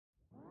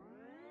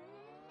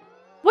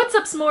What's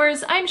up,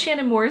 s'mores? I'm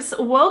Shannon Morse.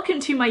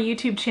 Welcome to my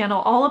YouTube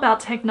channel all about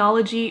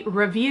technology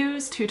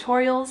reviews,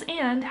 tutorials,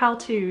 and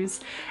how-tos.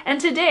 And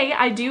today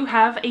I do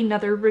have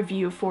another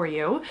review for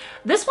you.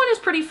 This one is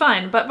pretty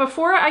fun, but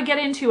before I get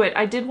into it,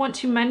 I did want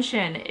to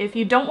mention if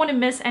you don't want to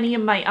miss any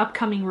of my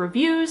upcoming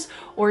reviews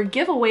or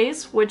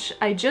giveaways, which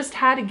I just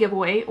had a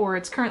giveaway or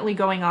it's currently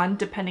going on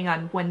depending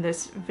on when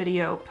this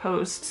video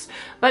posts,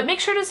 but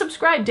make sure to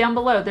subscribe down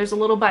below. There's a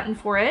little button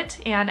for it,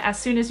 and as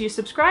soon as you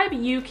subscribe,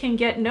 you can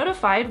get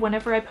notified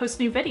whenever I post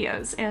new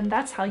videos, and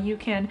that's how you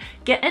can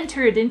get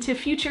entered into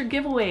future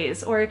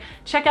giveaways or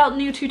check out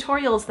new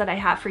tutorials that I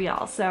have for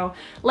y'all. So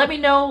let me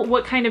know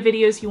what kind of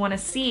videos you want to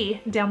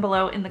see down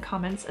below in the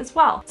comments as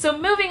well. So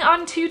moving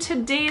on to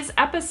today's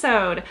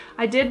episode,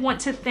 I did want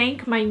to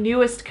thank my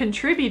newest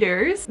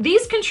contributors.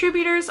 These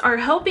contributors are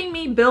helping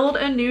me build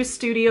a new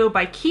studio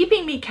by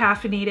keeping me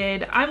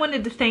caffeinated. I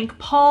wanted to thank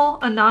Paul,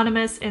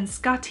 Anonymous, and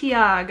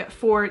Skatiag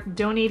for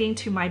donating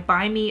to my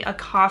Buy Me a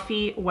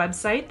Coffee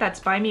website. That's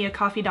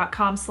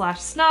buymeacoffee.com/snubs.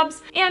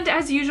 And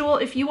as usual,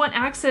 if you want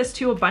access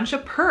to a bunch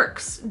of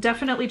perks,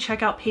 definitely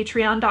check out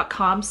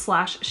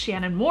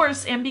patreon.com/Shannon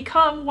Morse and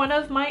become one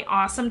of my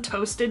awesome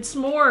toasted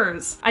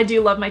s'mores. I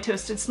do love my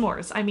toasted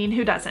s'mores. I mean,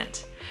 who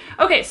doesn't?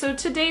 Okay, so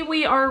today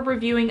we are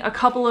reviewing a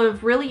couple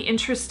of really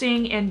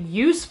interesting and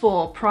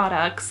useful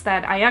products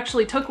that I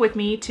actually took with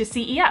me to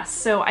CES.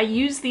 So I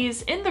use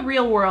these in the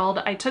real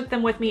world. I took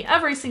them with me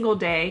every single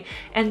day,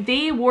 and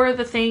they were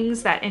the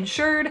things that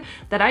ensured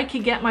that I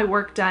could get my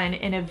work done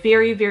in a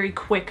very, very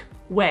quick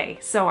way.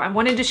 So I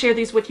wanted to share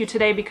these with you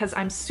today because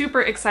I'm super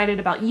excited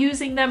about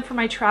using them for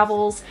my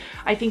travels.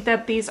 I think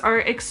that these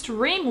are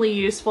extremely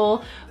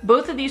useful.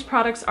 Both of these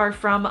products are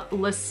from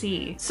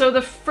Lacie. So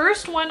the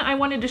first one I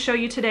wanted to show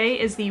you today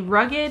is the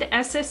Rugged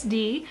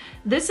SSD.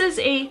 This is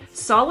a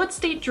solid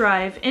state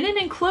drive in an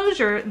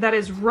enclosure that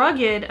is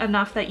rugged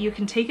enough that you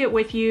can take it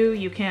with you,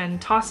 you can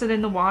toss it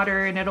in the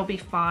water and it'll be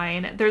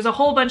fine. There's a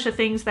whole bunch of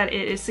things that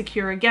it is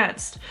secure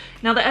against.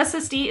 Now the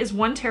SSD is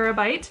 1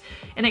 terabyte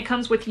and it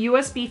comes with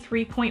USB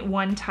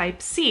 3.1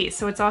 Type-C,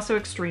 so it's also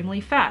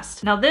extremely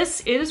fast. Now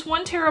this is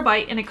 1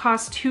 terabyte and it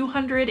costs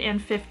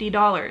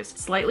 $250.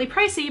 Slightly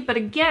pricey, but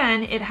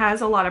again, it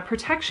has a lot of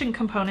protection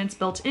components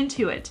built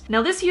into it.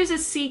 Now this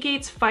uses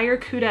Seagate's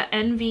FireCuda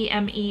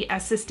NVMe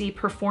SSD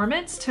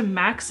performance to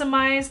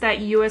maximize that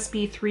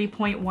USB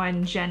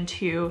 3.1 Gen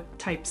 2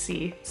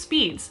 Type-C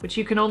speeds, which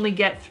you can only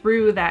get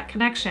through that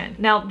connection.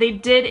 Now they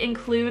did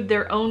include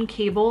their own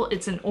cable.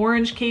 It's an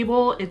orange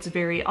cable. It's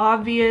very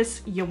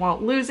obvious. You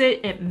won't lose it.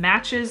 It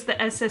matches the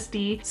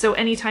SSD, so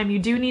anytime you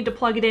do need to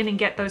plug it in and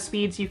get those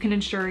speeds, you can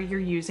ensure you're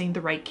using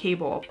the right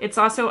cable. It's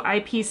also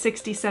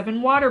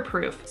IP67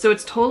 waterproof, so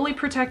it's totally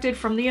protected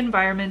from the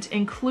environment,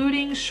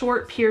 including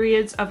short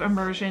periods of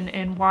immersion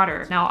in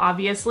water. Now,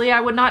 obviously, I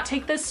would not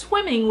take this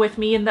swimming with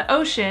me in the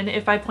ocean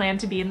if I plan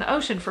to be in the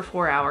ocean for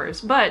 4 hours,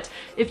 but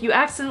if you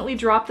accidentally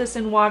drop this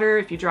in water,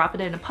 if you drop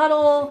it in a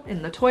puddle,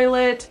 in the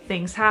toilet,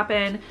 things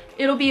happen,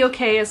 it'll be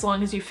okay as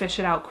long as you fish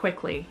it out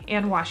quickly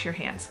and wash your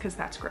hands, because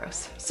that's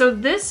gross. So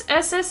this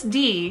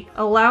SSD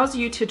allows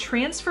you to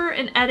transfer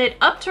and edit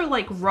up to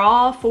like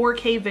raw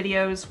 4K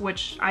videos,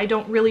 which I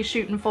don't really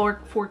shoot in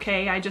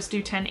 4K, I just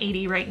do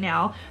 1080 right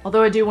now,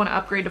 although I do want to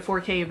upgrade to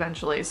 4K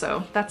eventually,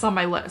 so that's on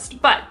my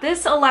list. But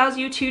this allows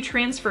you to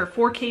transfer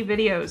 4K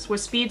videos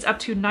with speeds up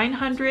to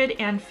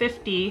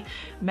 950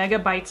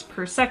 megabytes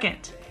per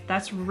second.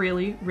 That's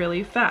really,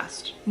 really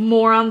fast.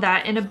 More on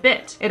that in a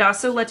bit. It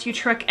also lets you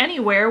trek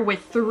anywhere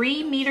with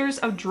 3 meters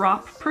of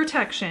drop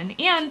protection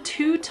and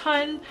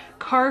 2-ton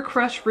car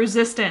crush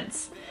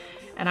resistance.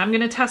 And I'm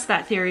gonna test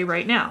that theory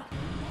right now.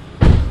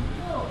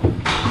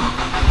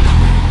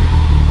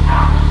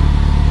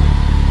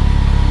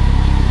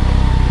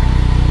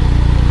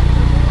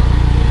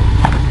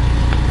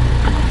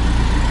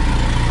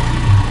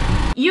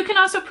 You can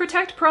also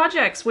protect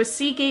projects with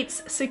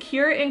Seagate's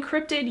secure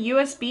encrypted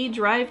USB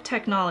drive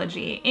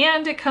technology,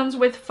 and it comes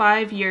with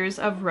 5 years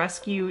of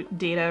rescue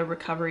data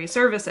recovery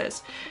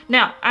services.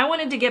 Now, I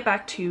wanted to get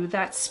back to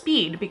that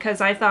speed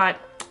because I thought,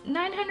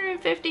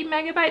 950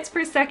 megabytes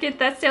per second,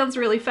 that sounds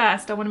really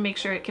fast. I want to make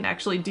sure it can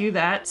actually do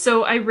that.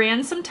 So I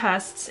ran some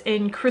tests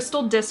in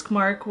Crystal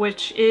Diskmark,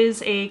 which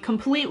is a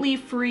completely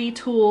free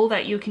tool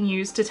that you can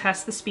use to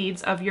test the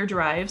speeds of your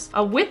drives.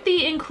 With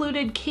the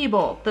included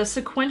cable, the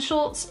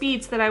sequential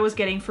speeds that I was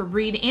getting for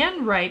read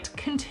and write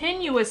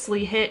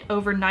continuously hit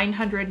over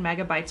 900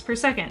 megabytes per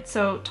second.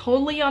 So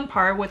totally on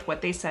par with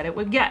what they said it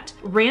would get.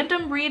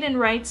 Random read and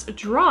writes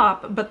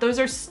drop, but those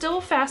are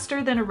still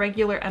faster than a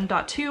regular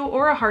M.2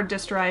 or a hard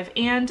disk drive,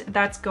 and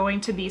that's going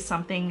to be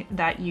something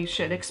that you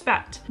should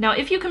expect. Now,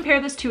 if you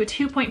compare this to a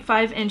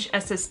 2.5-inch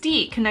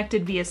SSD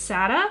connected via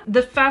SATA,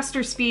 the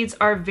faster speeds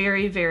are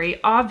very, very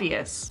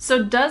obvious.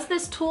 So does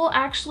this tool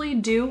actually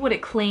do what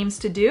it claims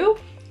to do?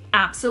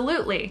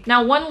 Absolutely.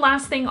 Now, one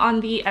last thing on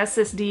the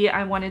SSD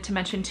I wanted to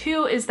mention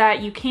too is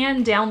that you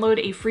can download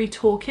a free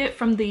toolkit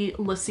from the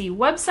Lacie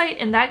website,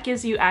 and that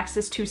gives you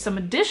access to some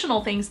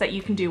additional things that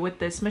you can do with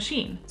this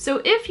machine.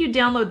 So if you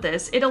download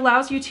this, it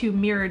allows you to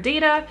mirror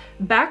data,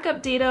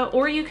 backup data,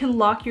 or you can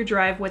lock your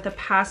drive with a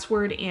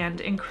password and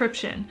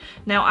encryption.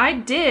 Now, I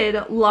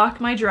did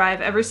lock my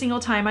drive every single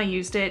time I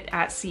used it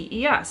at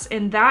CES,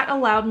 and that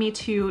allowed me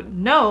to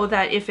know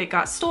that if it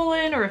got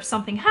stolen or if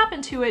something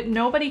happened to it,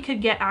 nobody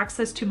could get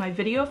access to my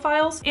video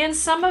files, and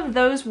some of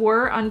those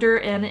were under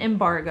an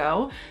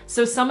embargo.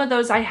 So some of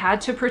those I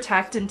had to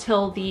protect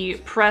until the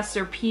press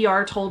or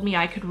PR told me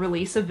I could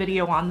release a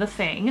video on the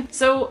thing.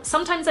 So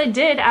sometimes I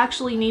did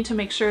actually need to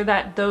make sure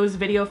that those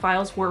video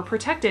files were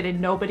protected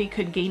and nobody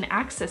could gain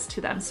access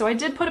to them. So I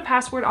did put a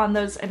password on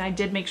those, and I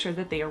did make sure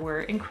that they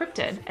were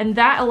encrypted. And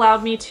that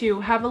allowed me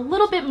to have a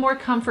little bit more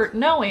comfort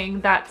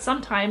knowing that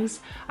sometimes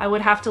I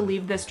would have to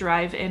leave this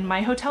drive in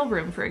my hotel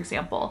room, for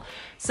example.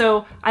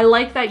 So I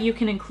like that you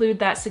can include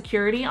that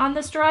security on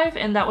this drive,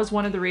 and that was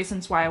one of the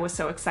reasons why I was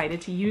so excited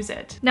to use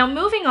it. Now,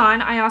 moving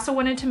on, I also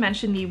wanted to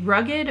mention the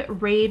Rugged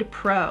RAID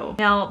Pro.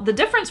 Now, the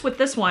difference with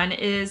this one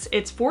is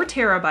it's 4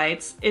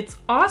 terabytes. It's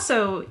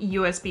also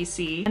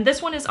USB-C, and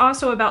this one is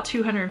also about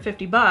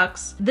 250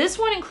 bucks. This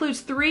one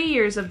includes 3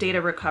 years of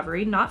data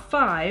recovery, not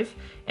 5.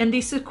 And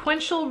the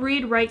sequential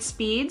read-write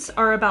speeds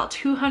are about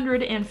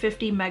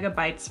 250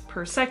 megabytes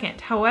per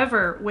second.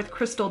 However, with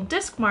Crystal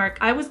Diskmark,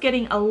 I was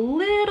getting a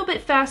little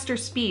bit faster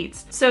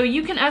speeds. So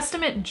you can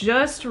estimate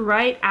just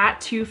right at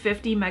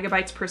 250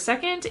 megabytes per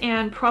second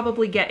and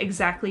probably get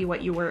exactly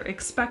what you were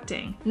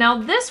expecting.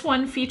 Now, this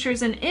one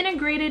features an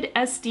integrated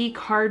SD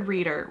card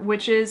reader,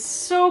 which is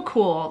so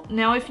cool.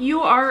 Now, if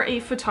you are a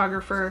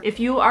photographer, if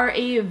you are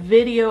a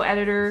video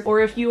editor,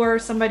 or if you are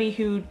somebody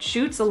who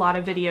shoots a lot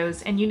of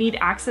videos and you need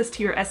access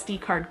to your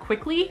SD card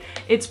quickly,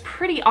 it's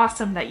pretty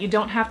awesome that you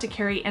don't have to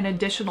carry an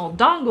additional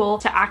dongle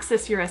to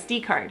access your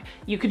SD card.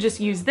 You could just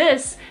use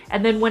this,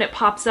 and then when it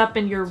pops up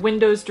in your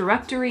Windows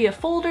directory of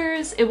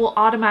folders, it will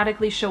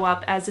automatically show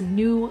up as a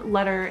new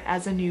letter,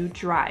 as a new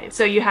drive.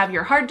 So you have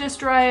your hard disk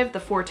drive,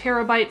 the 4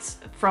 terabytes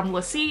from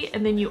Lacie,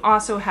 and then you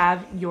also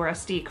have your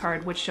SD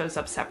card, which shows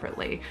up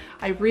separately.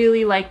 I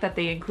really like that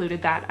they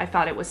included that. I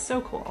thought it was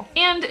so cool.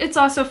 And it's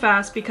also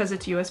fast because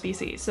it's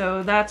USB-C,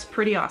 so that's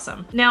pretty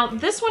awesome. Now,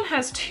 this one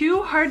has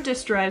 2 hard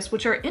disk drives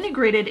which are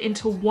integrated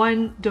into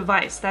one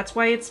device. That's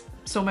why it's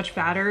so much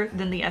fatter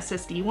than the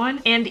SSD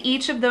one, and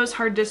each of those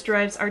hard disk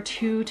drives are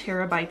 2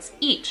 terabytes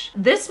each.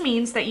 This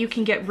means that you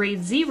can get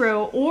RAID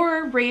 0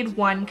 or RAID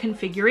 1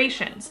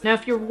 configurations. Now,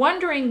 if you're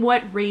wondering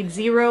what RAID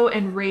 0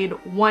 and RAID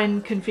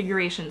 1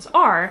 configurations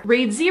are,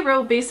 RAID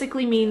 0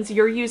 basically means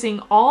you're using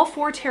all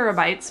 4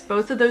 terabytes,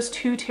 both of those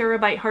 2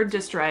 terabyte hard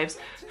disk drives,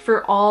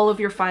 for all of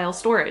your file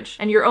storage,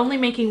 and you're only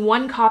making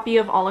 1 copy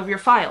of all of your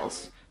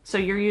files. So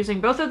you're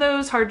using both of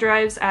those hard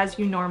drives as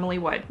you normally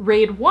would.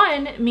 RAID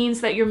 1 means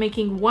that you're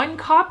making 1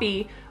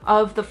 copy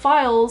of the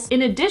files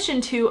in addition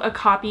to a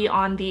copy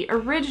on the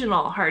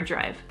original hard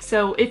drive.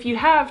 So if you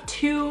have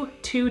 2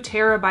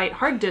 terabyte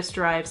hard disk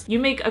drives, you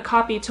make a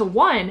copy to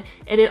one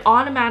and it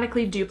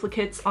automatically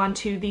duplicates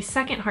onto the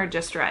second hard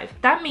disk drive.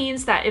 That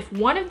means that if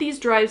one of these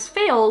drives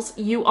fails,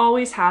 you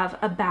always have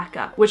a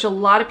backup, which a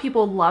lot of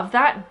people love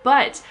that.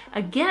 But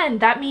again,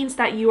 that means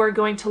that you are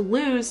going to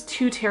lose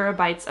 2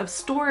 terabytes of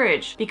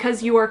storage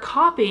because you are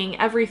copying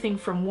everything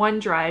from one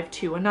drive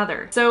to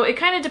another. So it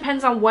kind of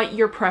depends on what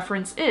your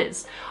preference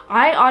is.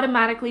 I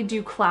automatically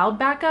do cloud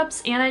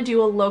backups and I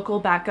do a local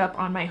backup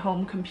on my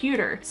home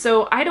computer.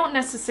 So I don't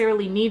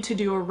necessarily need to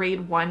do a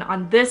RAID 1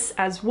 on this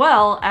as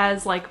well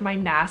as like my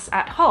NAS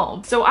at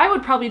home. So I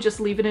would probably just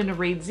leave it in a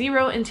RAID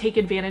 0 and take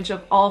advantage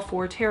of all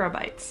 4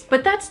 terabytes.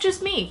 But that's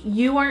just me.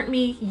 You aren't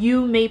me.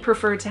 You may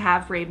prefer to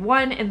have RAID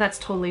 1 and that's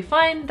totally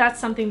fine.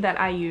 That's something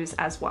that I use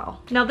as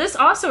well. Now, this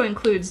also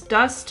includes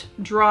dust,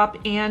 drop,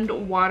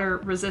 and water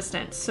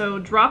resistance. So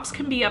drops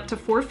can be up to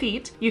 4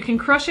 feet. You can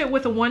crush it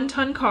with a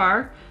 1-ton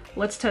car.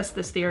 Let's test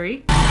this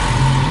theory.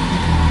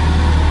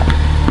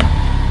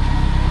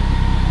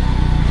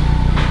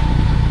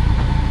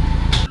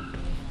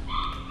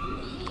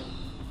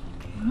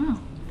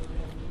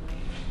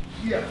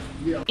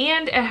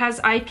 And it has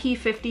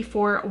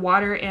IP54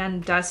 water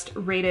and dust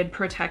rated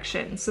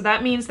protection. So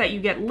that means that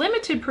you get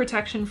limited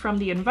protection from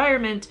the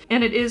environment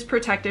and it is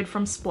protected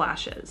from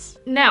splashes.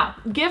 Now,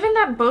 given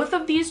that both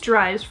of these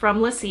drives from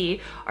Lacie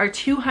are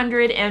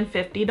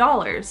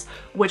 $250,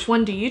 which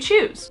one do you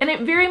choose? And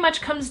it very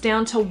much comes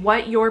down to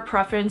what your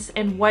preference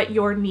and what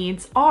your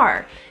needs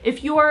are.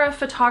 If you are a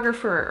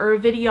photographer or a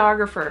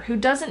videographer who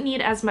doesn't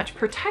need as much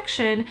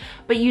protection,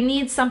 but you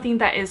need something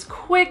that is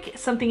quick,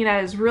 something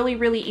that is really,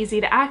 really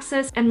easy to access,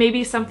 and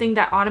maybe something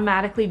that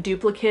automatically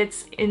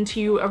duplicates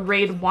into a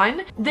RAID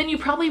 1, then you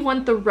probably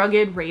want the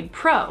Rugged RAID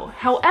Pro.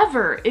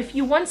 However, if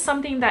you want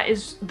something that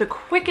is the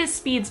quickest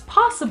speeds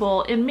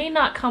possible, it may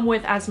not come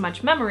with as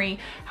much memory.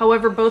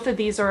 However, both of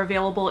these are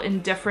available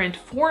in different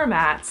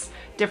formats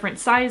different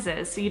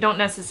sizes, so you don't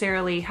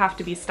necessarily have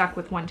to be stuck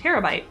with 1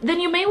 terabyte. Then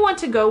you may want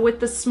to go with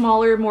the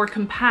smaller, more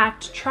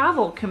compact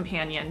travel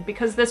companion,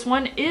 because this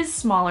one is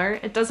smaller,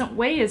 it doesn't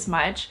weigh as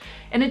much,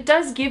 and it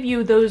does give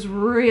you those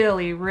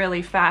really,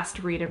 really fast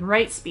read and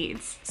write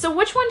speeds. So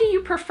which one do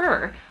you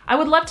prefer? I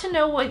would love to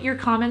know what your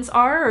comments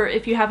are, or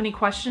if you have any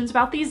questions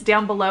about these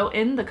down below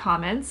in the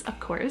comments, of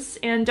course.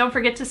 And don't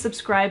forget to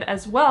subscribe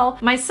as well.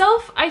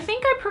 Myself, I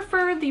think I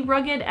prefer the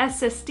Rugged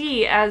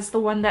SSD as the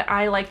one that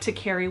I like to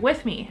carry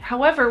with me.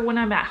 However, when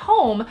I'm at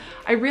home,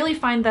 I really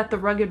find that the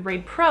Rugged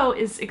Raid Pro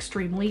is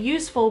extremely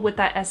useful with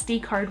that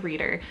SD card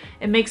reader.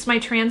 It makes my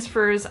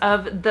transfers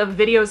of the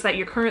videos that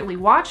you're currently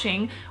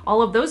watching,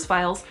 all of those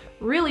files,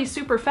 really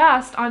super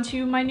fast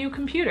onto my new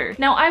computer.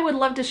 Now, I would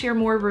love to share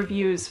more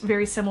reviews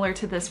very similar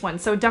to this one,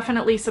 so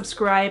definitely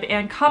subscribe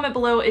and comment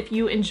below if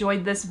you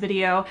enjoyed this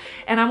video.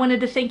 And I wanted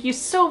to thank you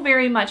so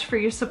very much for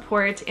your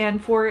support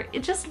and for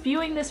just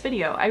viewing this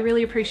video. I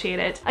really appreciate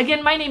it.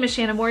 Again, my name is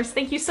Shannon Morse.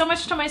 Thank you so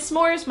much to my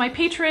s'mores, my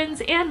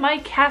patrons, and my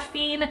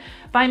caffeine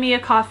buy me a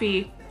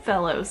coffee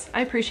fellows.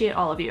 I appreciate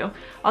all of you.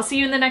 I'll see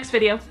you in the next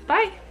video.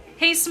 Bye!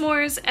 Hey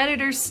s'mores,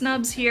 Editor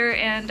Snubs here,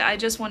 and I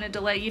just wanted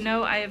to let you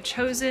know I have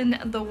chosen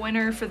the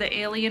winner for the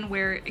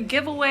Alienware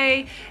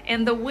giveaway,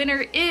 and the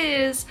winner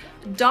is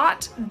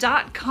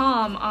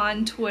 .com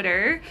on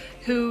Twitter,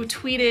 who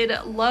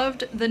tweeted,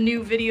 "Loved the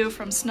new video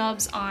from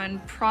Snubs on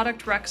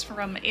product recs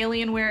from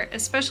Alienware,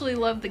 especially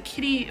loved the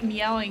kitty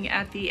meowing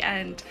at the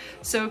end."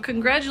 So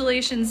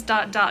congratulations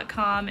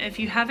 .com. If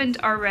you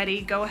haven't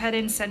already, go ahead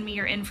and send me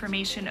your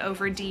information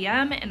over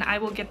DM and I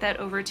will get that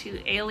over to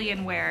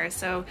Alienware.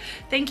 So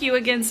thank you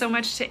again so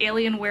much to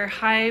Alienware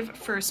Hive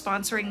for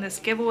sponsoring this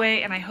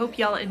giveaway, and I hope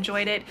y'all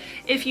enjoyed it.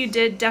 If you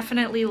did,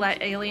 definitely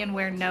let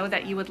Alienware know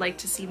that you would like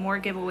to see more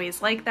giveaways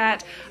like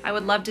that. I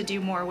would love to do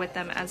more with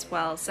them as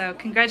well. So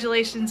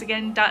congratulations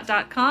again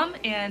 .com,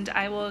 and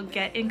I will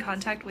get in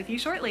contact with you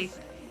shortly.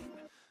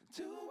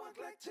 To walk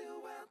like two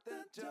out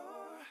the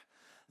door,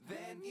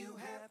 then you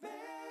have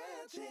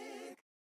magic.